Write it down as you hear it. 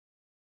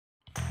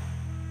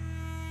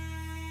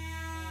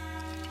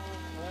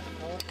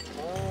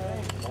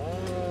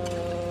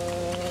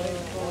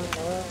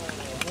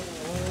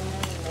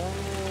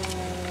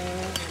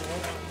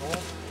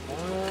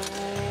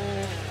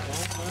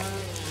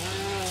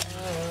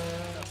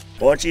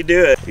Once you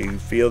do it, you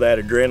feel that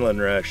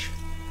adrenaline rush,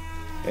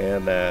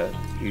 and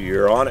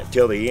you're on it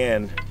till the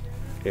end,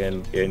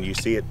 and you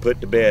see it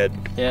put to bed,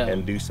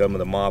 and do some of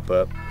the mop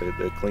up,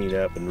 the clean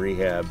up and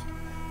rehab.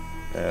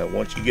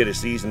 Once you get a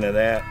season of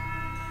that,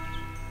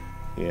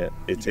 yeah,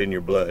 it's in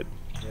your blood,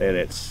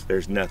 and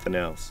there's nothing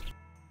else.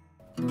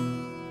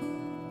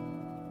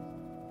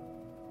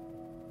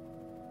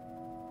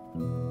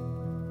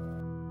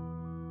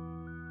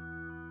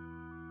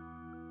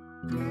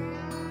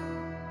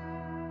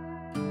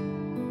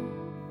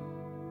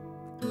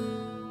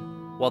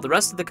 While the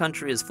rest of the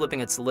country is flipping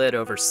its lid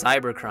over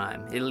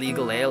cybercrime,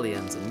 illegal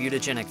aliens, and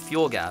mutagenic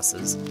fuel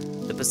gases,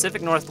 the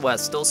Pacific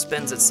Northwest still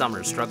spends its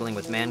summers struggling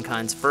with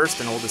mankind's first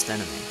and oldest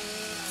enemy,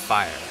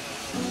 fire.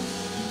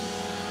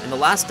 In the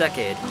last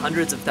decade,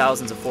 hundreds of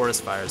thousands of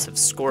forest fires have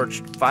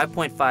scorched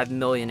 5.5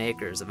 million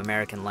acres of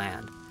American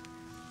land.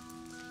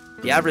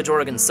 The average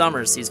Oregon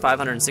summer sees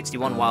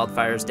 561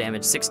 wildfires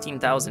damage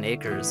 16,000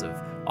 acres of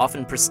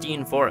often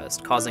pristine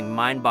forest, causing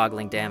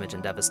mind-boggling damage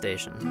and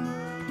devastation.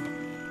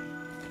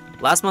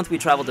 Last month we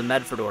traveled to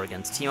Medford,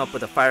 Oregon to team up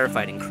with a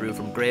firefighting crew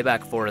from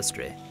Grayback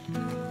Forestry.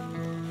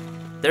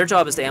 Their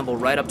job is to amble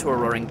right up to a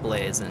roaring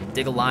blaze and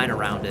dig a line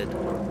around it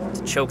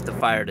to choke the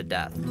fire to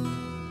death.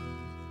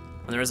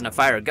 When there isn't a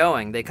fire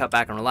going, they cut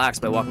back and relax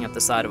by walking up the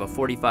side of a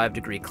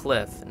 45-degree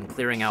cliff and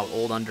clearing out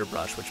old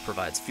underbrush which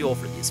provides fuel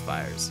for these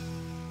fires.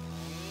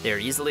 They are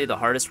easily the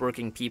hardest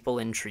working people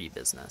in tree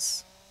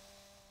business.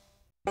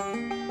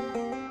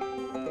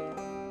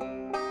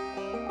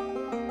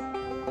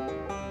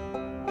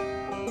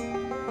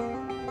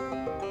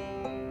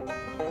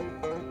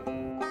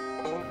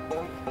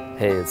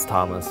 Hey, it's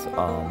Thomas.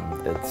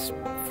 It's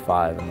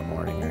 5 in the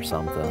morning or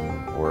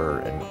something. We're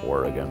in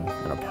Oregon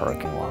in a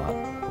parking lot.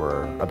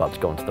 We're about to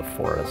go into the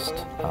forest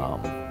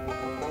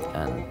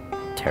and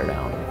tear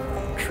down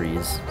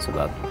trees so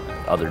that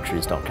other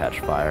trees don't catch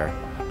fire.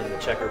 The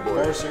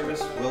checkerboard. Forest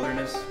Service,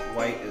 Wilderness,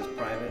 white is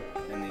private,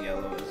 and the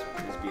yellow is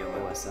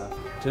BLM.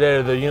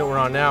 Today, the unit we're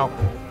on now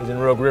is in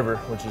Rogue River,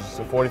 which is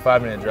a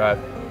 45-minute drive.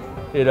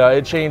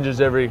 It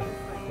changes every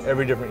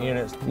different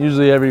unit.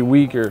 Usually every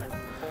week or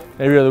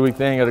every other week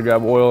thing, I gotta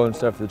grab oil and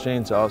stuff for the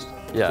chainsaws.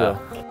 Yeah.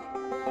 So.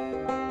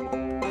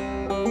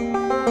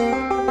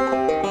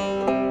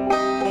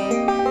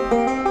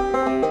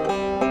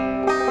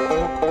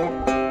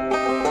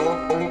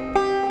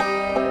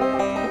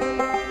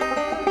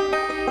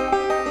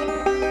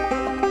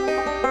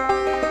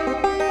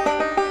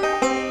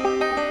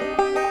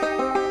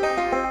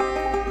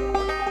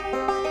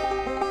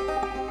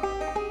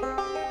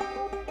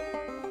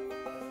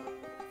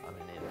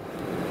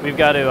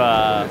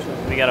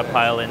 We got to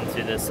pile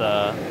into this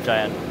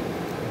giant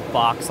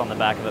box on the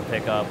back of a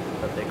pickup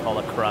that they call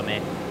a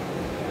crummy.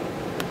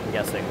 I'm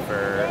guessing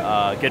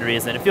for good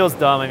reason. It feels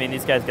dumb. I mean,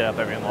 these guys get up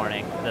every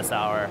morning this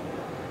hour,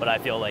 but I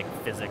feel like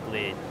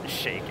physically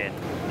shaken.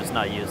 I'm just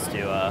not used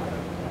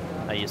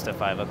to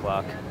 5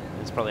 o'clock.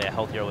 It's probably a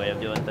healthier way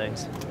of doing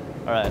things.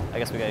 All right, I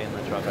guess we got to get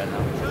in the truck right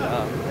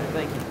now.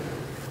 Thank you.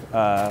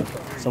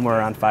 Somewhere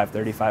around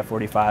 5:30,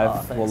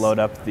 5:45, we'll load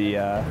up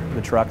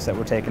the trucks that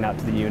we're taking out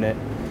to the unit,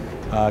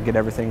 get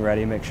everything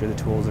ready, make sure the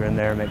tools are in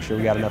there, make sure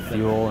we got enough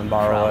fuel and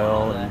bar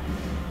oil, and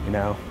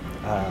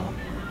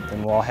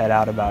then we'll all head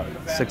out about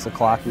 6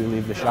 o'clock. We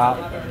leave the shop,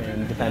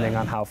 and depending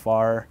on how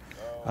far,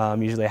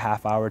 usually a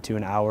half hour to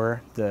an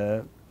hour,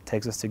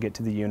 takes us to get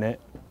to the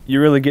unit. You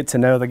really get to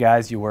know the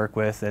guys you work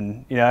with,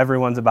 and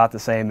everyone's about the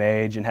same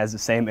age and has the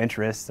same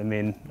interests. I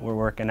mean, we're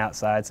working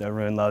outside, so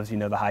everyone loves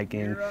the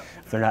hiking.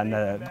 If they're not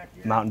into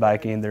mountain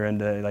biking, they're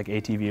into like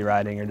ATV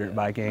riding or dirt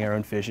biking, or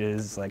on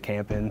fishes, like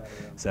camping.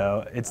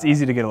 So it's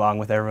easy to get along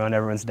with everyone.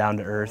 Everyone's down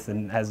to earth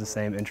and has the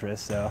same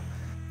interests. So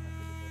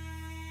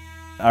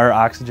our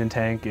oxygen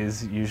tank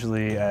is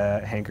usually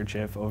a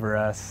handkerchief over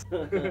us.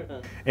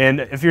 And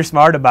if you're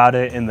smart about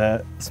it and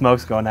the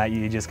smoke's going at you,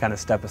 you just kind of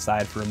step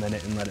aside for a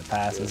minute and let it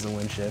pass as the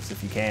wind shifts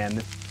if you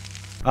can.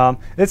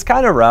 It's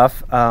kind of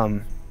rough.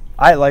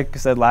 Like I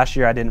said, last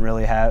year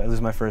it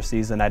was my first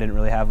season, I didn't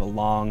really have a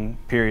long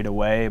period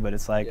away, but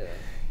it's like,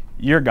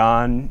 you're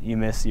gone, you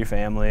miss your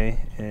family,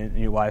 and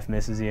your wife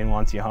misses you and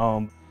wants you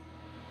home.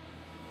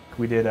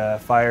 We did a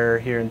fire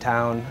here in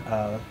town,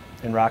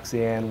 in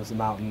Roxanne was a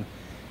mountain.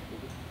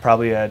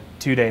 Probably a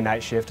 2-day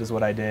night shift is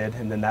what I did,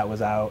 and then that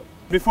was out.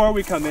 Before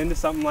we come into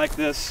something like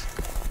this,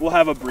 we'll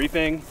have a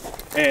briefing,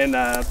 and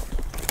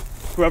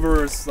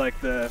whoever's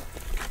like the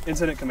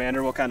incident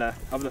commander will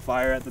of the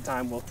fire at the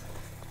time will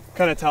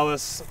kind of tell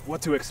us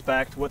what to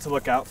expect, what to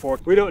look out for.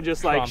 We don't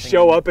just like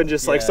show up and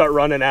just like start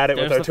running at it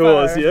with our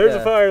tools. There's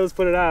a fire, let's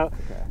put it out.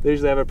 They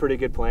usually have a pretty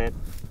good plan.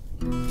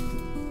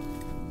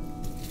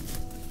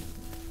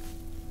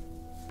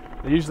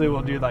 Usually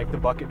we'll do like the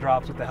bucket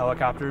drops with the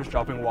helicopters,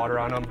 dropping water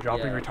on them,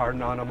 dropping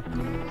retardant on them,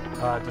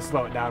 to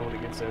slow it down when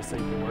it gets there so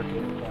you can work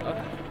it.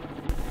 But,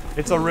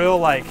 it's a real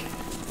like,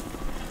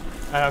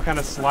 kind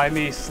of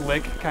slimy,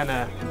 slick, kind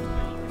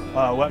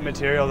of wet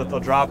material that they'll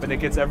drop, and it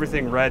gets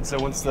everything red. So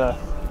once the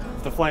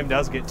if the flame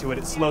does get to it,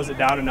 it slows it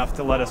down enough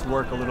to let us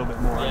work a little bit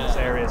more in this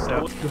area.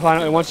 So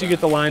finally, once you get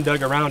the line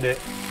dug around it,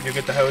 you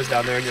get the hose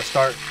down there and you just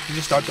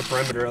start the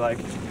perimeter. Like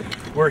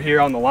we're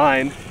here on the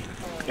line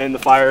and the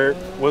fire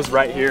was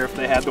right here. If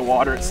they had the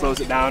water, it slows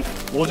it down.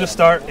 We'll just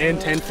start in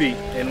 10 feet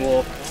and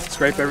we'll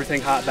scrape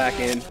everything hot back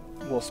in.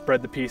 We'll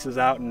spread the pieces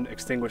out and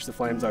extinguish the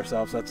flames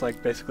ourselves. That's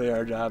like basically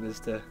our job, is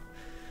to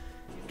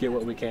get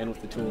what we can with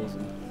the tools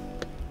and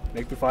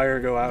make the fire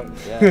go out.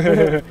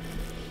 Yeah.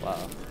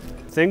 Wow.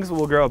 Things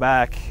will grow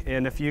back,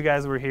 and if you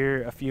guys were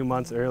here a few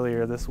months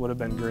earlier, this would have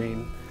been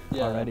green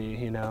already,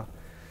 you know.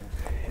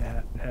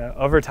 Yeah.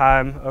 Over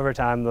time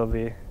there'll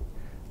be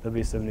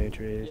some new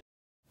trees.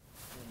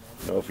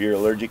 You know, if you're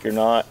allergic or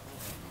not,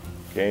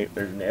 okay,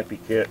 there's an epi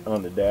kit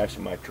on the dash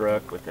of my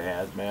truck with the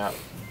hazmat.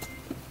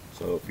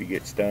 So if you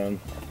get stung,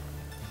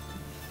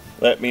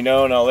 let me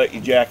know and I'll let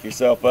you jack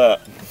yourself up.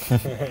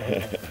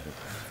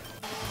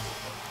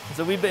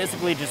 So we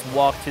basically just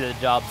walked to the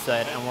job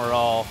site and we're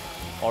all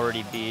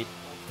already beat.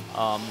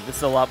 This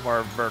is a lot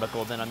more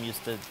vertical than I'm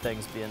used to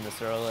things being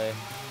this early.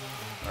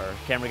 Our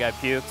camera guy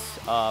pukes.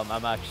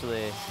 I'm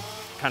actually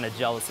kind of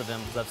jealous of him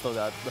because I've still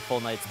got the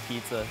full night's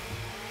pizza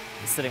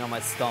sitting on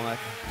my stomach.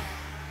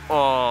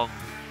 The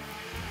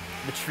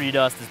tree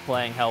dust is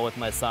playing hell with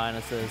my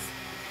sinuses.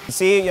 You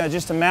see, you know,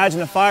 just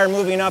imagine a fire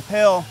moving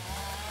uphill.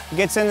 It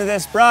gets into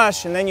this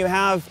brush, and then you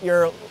have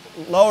your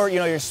lower, you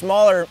know, your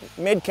smaller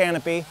mid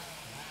canopy,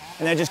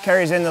 and that just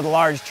carries into the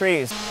large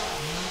trees.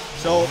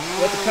 So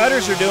what the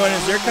cutters are doing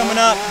is they're coming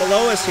up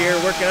below us here,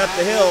 working up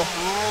the hill,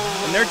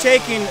 and they're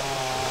taking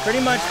pretty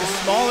much the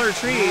smaller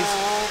trees,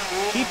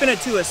 keeping it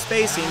to a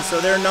spacing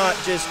so they're not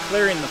just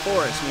clearing the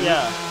forest.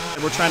 Yeah.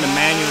 We're trying to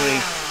manually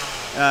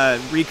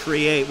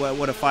recreate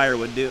what a fire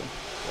would do.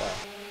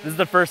 This is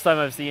the first time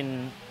I've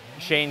seen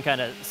Shane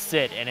kind of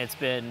sit, and it's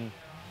been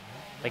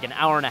like an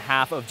hour and a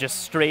half of just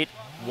straight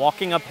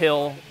walking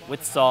uphill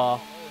with saw,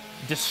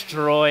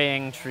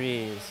 destroying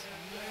trees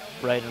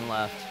right and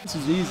left. This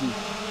is easy.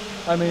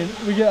 I mean,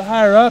 we get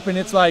higher up and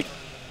it's like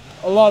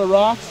a lot of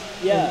rocks.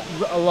 Yeah.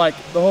 And, like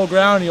the whole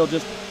ground, you'll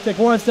just take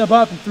one step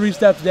up and 3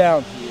 steps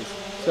down.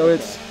 So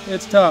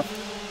it's tough.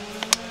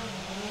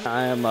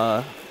 I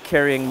am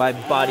carrying my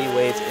body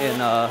weight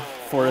in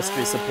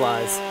forestry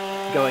supplies,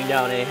 going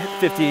down a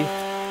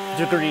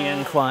 50-degree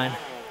incline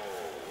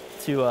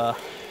to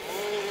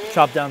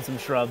chop down some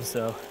shrubs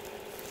so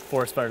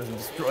forest fire doesn't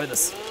destroy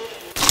this.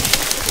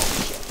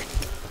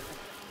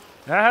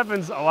 That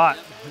happens a lot,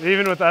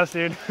 even with us,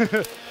 dude.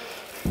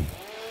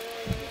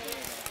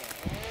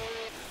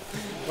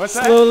 What's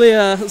that?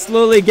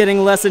 Slowly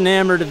getting less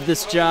enamored of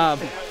this job.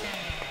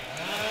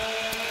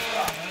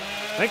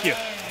 Thank you.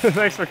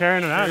 Thanks for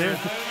carrying it out, dude.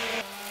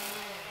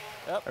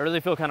 I really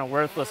feel kind of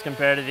worthless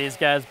compared to these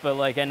guys, but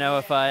like I know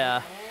if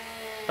I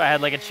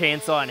had like a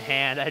chainsaw in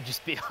hand, I'd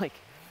just be like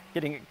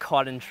getting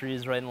caught in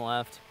trees right and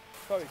left,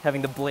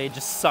 having the blade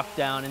just suck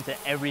down into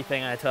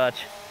everything I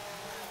touch.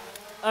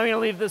 I'm gonna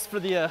leave this for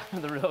the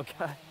real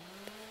guy.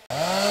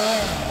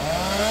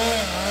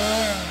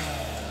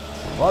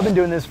 Well, I've been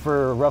doing this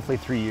for roughly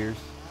 3 years.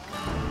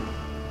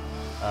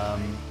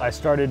 I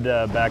started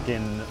back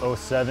in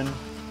 '07,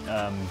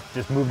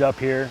 just moved up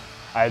here.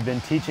 I had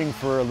been teaching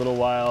for a little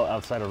while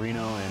outside of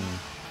Reno,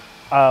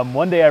 and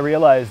one day I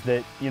realized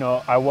that, you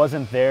know, I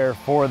wasn't there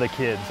for the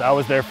kids. I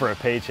was there for a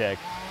paycheck.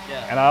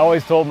 Yeah. And I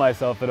always told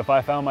myself that if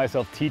I found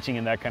myself teaching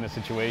in that kind of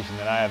situation,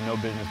 that I have no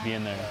business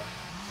being there.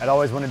 I'd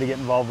always wanted to get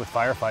involved with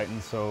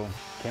firefighting, so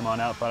came on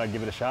out, thought I'd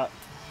give it a shot.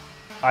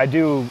 I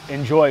do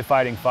enjoy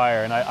fighting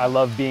fire, and I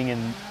love being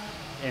in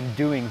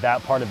doing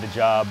that part of the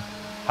job.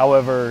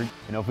 However,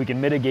 you know, if we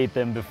can mitigate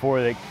them before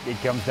it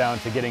comes down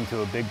to getting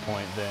to a big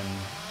point, then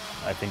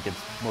I think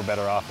we're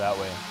better off that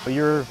way. But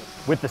you're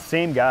with the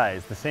same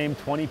guys, the same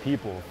 20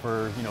 people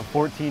for, you know,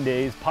 14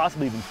 days,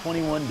 possibly even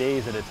 21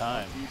 days at a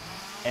time.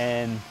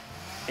 And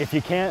if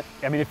you can't,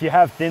 I mean, if you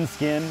have thin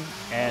skin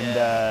and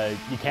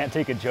you can't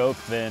take a joke,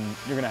 then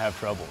you're gonna have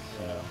trouble,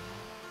 you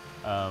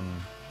know.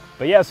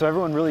 But yeah, so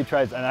everyone really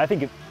tries, and I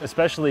think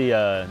especially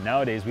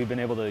nowadays, we've been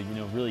able to, you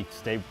know, really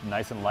stay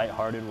nice and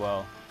lighthearted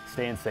while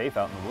staying safe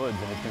out in the woods,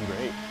 and it's been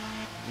great.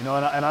 You know,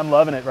 and I'm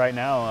loving it right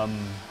now.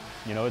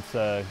 You know, it's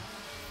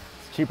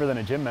cheaper than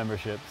a gym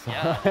membership. So.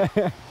 Yeah.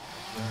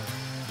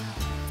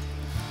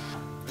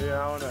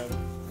 Yeah, I wanna.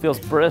 Feels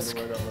brisk.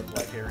 I don't look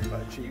like hairy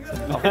butt cheeks. At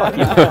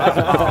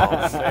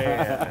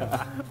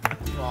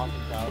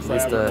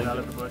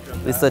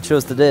least I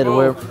chose today to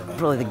wear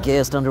probably the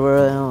gayest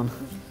underwear I own.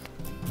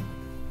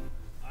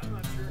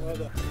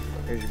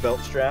 Here's your belt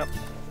strap.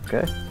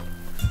 Okay.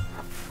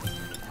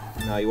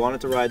 Now you want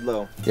it to ride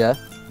low. Yeah?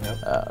 Yep.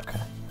 Okay.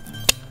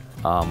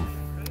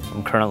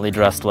 I'm currently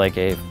dressed like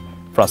a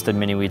Frosted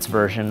Mini Wheats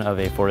version of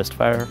a forest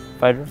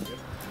firefighter.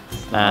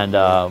 And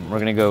we're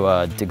gonna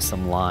go dig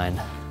some line.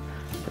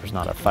 There's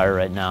not a fire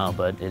right now,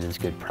 but it is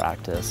good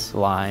practice.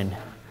 Line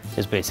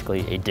is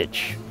basically a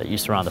ditch that you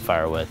surround the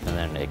fire with, and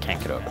then it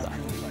can't get over that.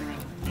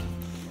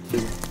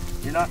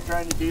 You're not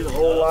trying to do the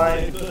whole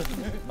line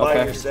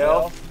by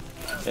yourself.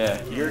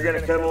 Yeah. You're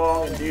gonna come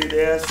along and do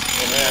this,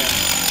 and then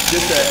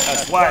just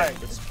a swipe.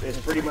 It's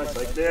pretty much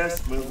like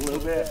this, move a little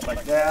bit,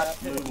 like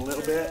that, move a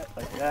little bit,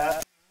 like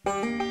that.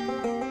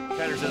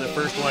 Cutters are the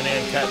first one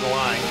in, cutting the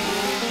line.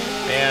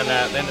 And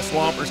then the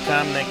swampers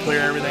come and they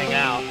clear everything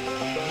out.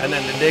 And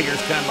then the diggers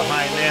come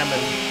behind them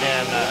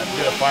and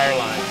do a fire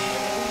line.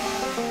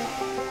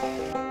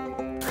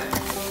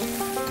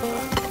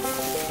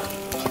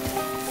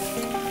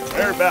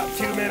 They're about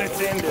 2 minutes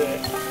into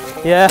it.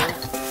 Yeah.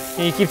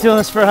 Can you keep doing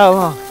this for how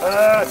long?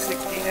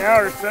 16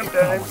 hours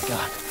sometimes. Oh my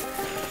God.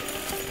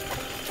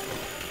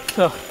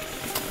 So,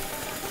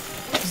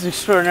 this is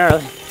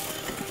extraordinarily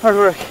hard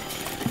work.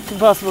 It's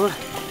impossible to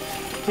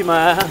keep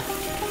my eye on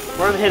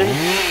where I'm hitting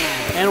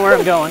and where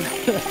I'm going.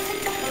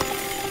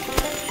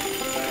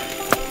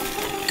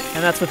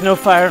 And that's with no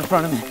fire in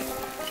front of me.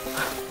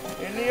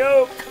 In the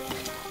oak.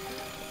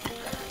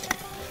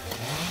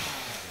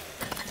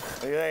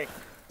 What do you think?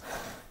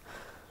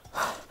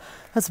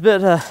 That's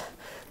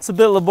a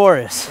bit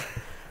laborious.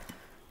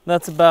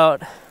 That's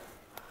about,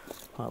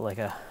 what, like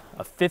a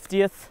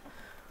 50th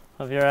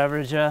of your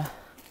average oh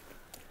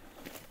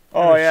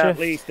yeah, shift? at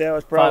least that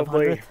was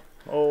probably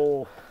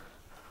 500th?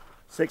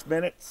 6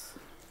 minutes.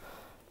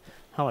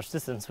 How much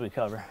distance we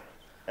cover?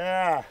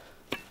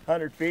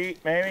 100 feet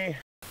maybe.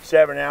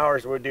 7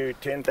 hours we'll do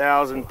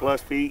 10,000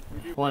 plus feet.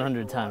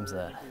 100 times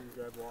that.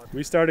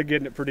 We started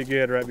getting it pretty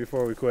good right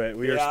before we quit.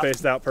 We were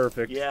spaced out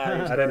perfect. Yeah,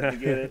 you started to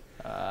get it.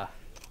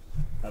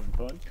 Having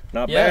fun?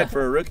 Not bad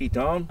for a rookie,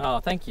 Tom. Oh,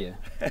 thank you.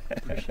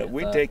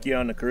 We'd take you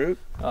on the crew.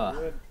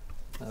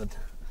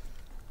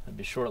 That'd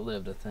be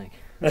short-lived, I think.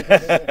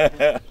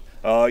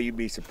 Oh, you'd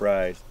be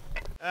surprised.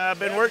 I've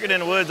been working in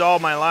the woods all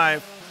my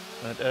life.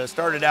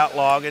 Started out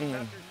logging.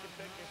 And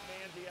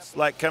it's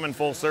like coming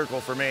full circle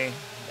for me.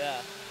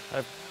 Yeah.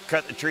 I've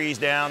cut the trees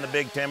down, the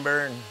big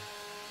timber,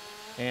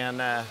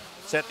 and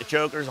set the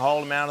chokers,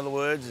 hauled them out of the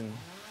woods, and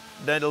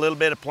did a little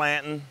bit of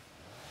planting.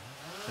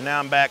 And now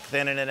I'm back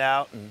thinning it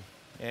out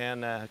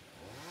and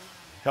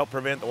help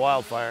prevent the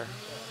wildfire.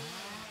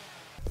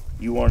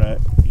 You want to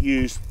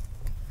use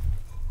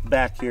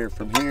back here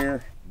from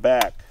here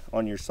back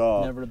on your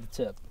saw. Never the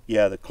tip.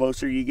 Yeah, the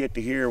closer you get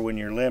to here when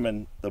you're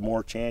limbing, the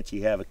more chance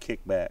you have a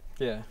kickback.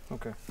 Yeah,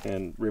 okay.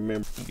 And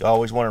remember, you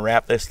always want to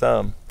wrap this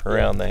thumb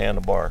around the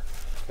handlebar.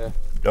 Okay.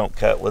 Don't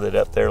cut with it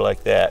up there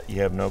like that.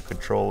 You have no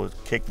control.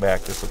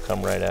 Kickback, this will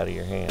come right out of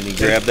your hand. And you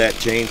grab that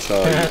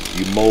chainsaw,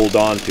 you mold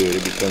onto it,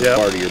 it becomes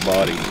part of your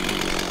body.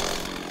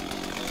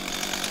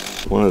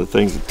 One of the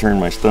things that turned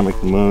my stomach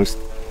the most,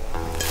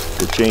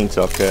 the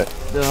chainsaw cut.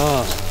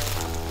 Oh.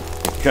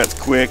 It cuts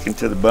quick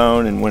into the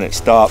bone, and when it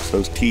stops,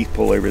 those teeth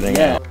pull everything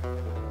out.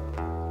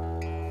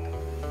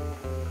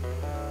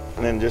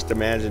 And then just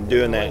imagine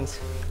doing that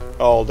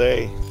all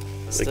day.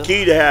 The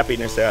key to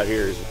happiness out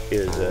here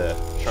is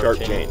sharp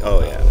chain.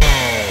 Oh yeah.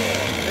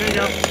 There you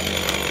go.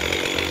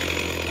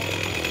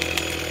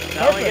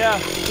 Now we go.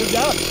 Good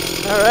job.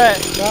 All right.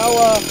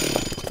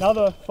 Now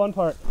the fun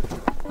part.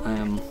 I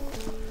am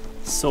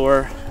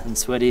sore and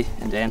sweaty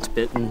and ant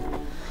bitten.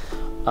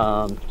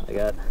 I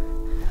got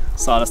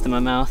sawdust in my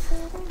mouth.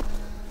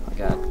 I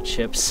got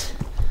chips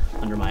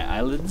under my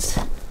eyelids.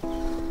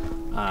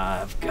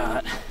 I've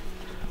got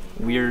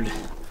weird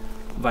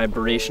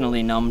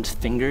vibrationally numbed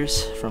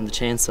fingers from the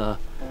chainsaw.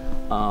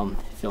 I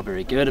feel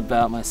very good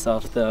about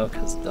myself though,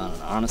 because I've done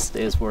an honest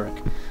day's work.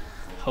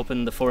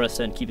 Helping the forest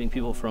and keeping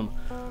people from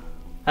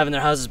having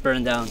their houses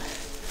burned down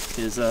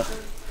is a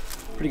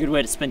pretty good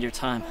way to spend your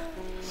time.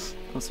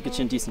 Also get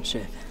you in decent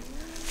shape.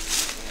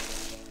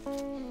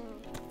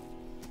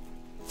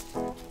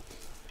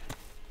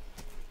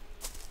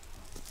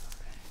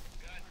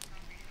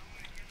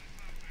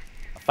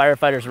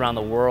 Firefighters around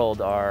the world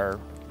are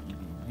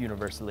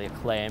universally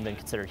acclaimed and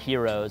considered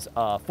heroes.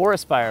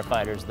 Forest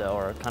firefighters, though,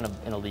 are kind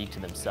of in a league to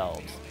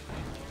themselves.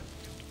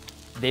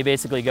 They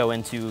basically go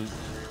into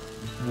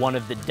one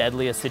of the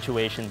deadliest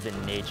situations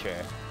in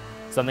nature,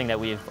 something that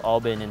we've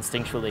all been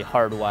instinctually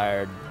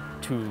hardwired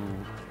to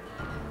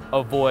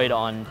avoid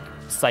on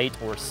sight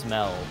or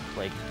smell,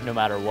 like no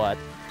matter what,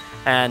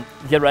 and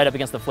get right up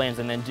against the flames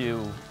and then do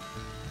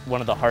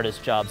one of the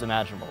hardest jobs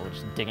imaginable, which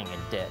is digging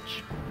a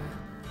ditch.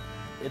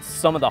 It's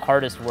some of the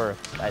hardest work,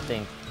 I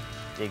think,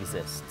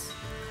 exists.